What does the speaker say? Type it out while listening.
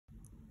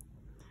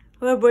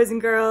Hello boys and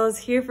girls,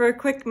 here for a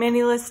quick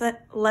mini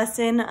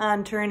lesson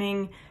on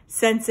turning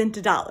cents into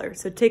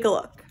dollars. So take a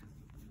look.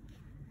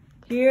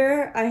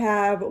 Here I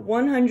have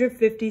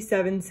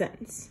 157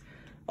 cents.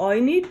 All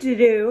you need to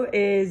do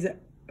is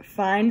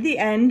find the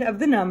end of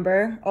the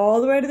number.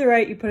 All the way to the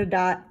right you put a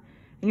dot,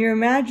 and you're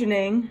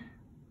imagining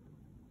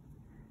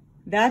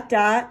that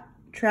dot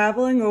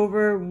traveling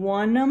over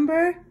one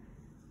number,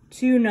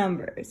 two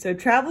numbers. So it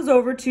travels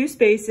over two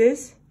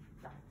spaces,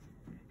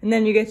 and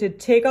then you get to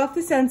take off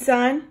the cent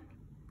sign,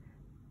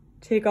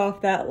 take off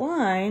that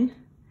line,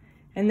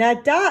 and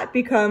that dot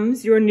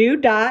becomes your new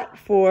dot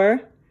for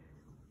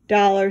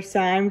dollar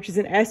sign, which is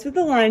an S with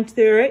a line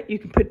through it. You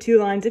can put two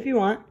lines if you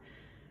want.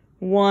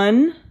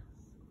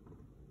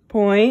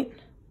 1.57,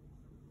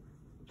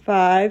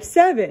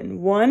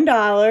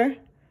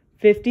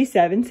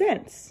 $1.57.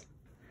 Let's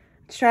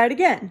try it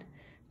again.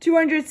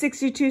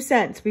 262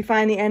 cents. We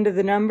find the end of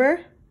the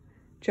number,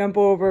 jump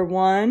over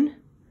one,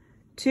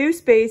 two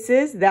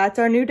spaces. That's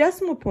our new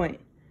decimal point.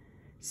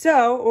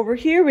 So over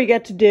here we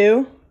get to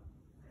do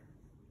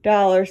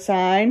dollar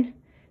sign,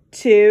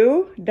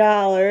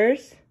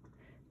 $2,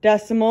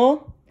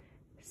 decimal,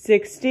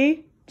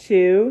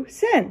 62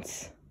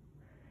 cents.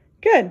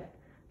 Good.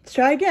 Let's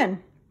try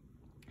again.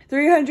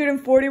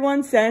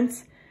 341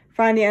 cents.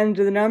 Find the end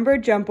of the number,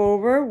 jump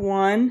over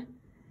one,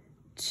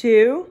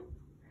 two.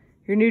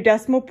 Your new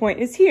decimal point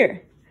is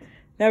here.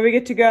 Now we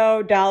get to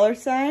go dollar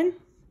sign,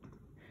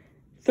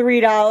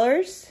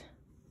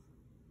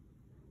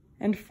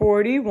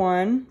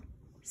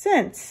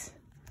 $3.41.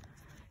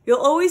 You'll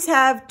always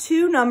have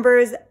two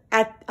numbers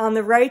on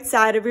the right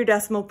side of your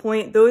decimal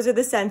point. Those are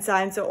the cent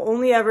signs, so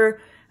only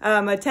ever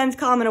a tens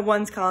column and a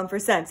ones column for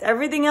cents.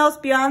 Everything else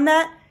beyond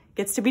that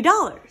gets to be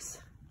dollars.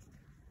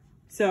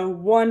 So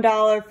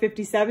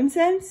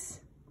 $1.57,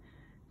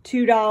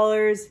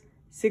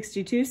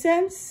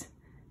 $2.62,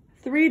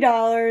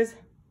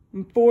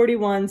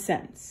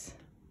 $3.41.